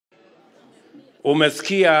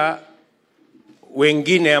Umesikia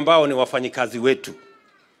wengine ambao ni wafanyikazi wetu.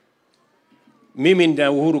 Mimi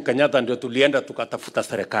na Uhuru Kenyatta ndio tulienda tukatafuta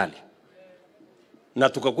serikali. Na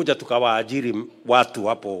tukakuja tukawaajiri watu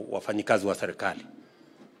hapo, wafanyikazi wa serikali.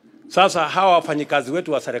 Sasa hawa wafanyikazi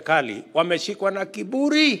wetu wa serikali wameshikwa na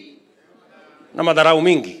kiburi na madharau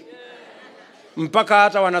mingi. Mpaka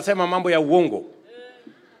hata wanasema mambo ya uongo.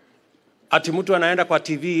 Ati mtu anaenda kwa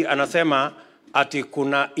TV anasema ati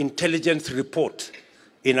kuna intelligence report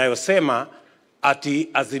inayosema ati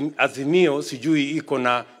Azimio sijui iko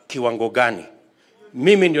na kiwango gani.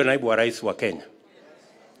 Mimi ndio naibu wa rais wa Kenya.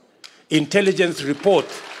 Intelligence report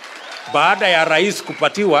baada ya rais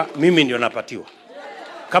kupatiwa, mimi ndio napatiwa.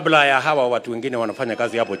 Kabla ya hawa watu wengine wanafanya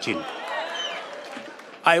kazi hapo chini.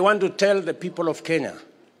 I want to tell the people of Kenya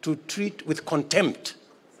to treat with contempt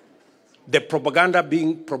the propaganda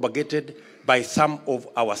being propagated by some of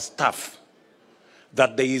our staff,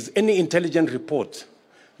 that there is any intelligence report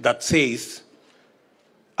that says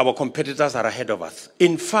our competitors are ahead of us.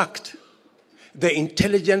 In fact, the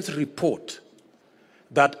intelligence report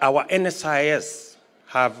that our NIS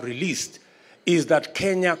have released is that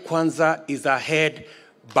Kenya Kwanza is ahead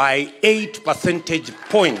by 8 percentage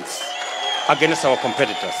points against our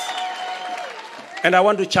competitors. And I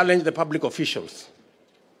want to challenge the public officials.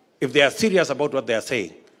 If they are serious about what they are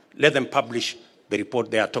saying, let them publish the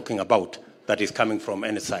report they are talking about that is coming from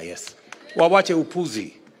NIS. Wawache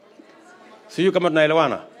upuzi. Sijui kama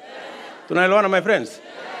tunaelewana? Tunaelewana, my friends?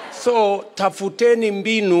 So, tafuteni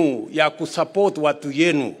mbinu ya kusupport watu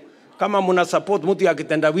yenu. Kama muna support mtu ya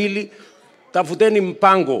kitendawili, tafuteni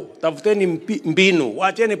mpango, tafuteni mbinu.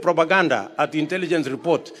 Wacheni propaganda at intelligence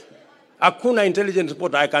report. Hakuna intelligence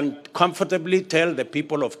report. I can comfortably tell the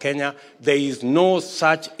people of Kenya there is no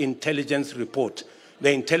such intelligence report.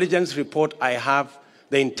 The intelligence report I have,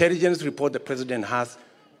 the intelligence report the president has,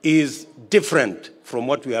 is different from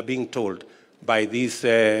what we are being told by these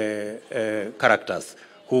characters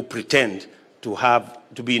who pretend to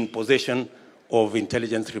be in possession of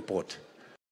intelligence report.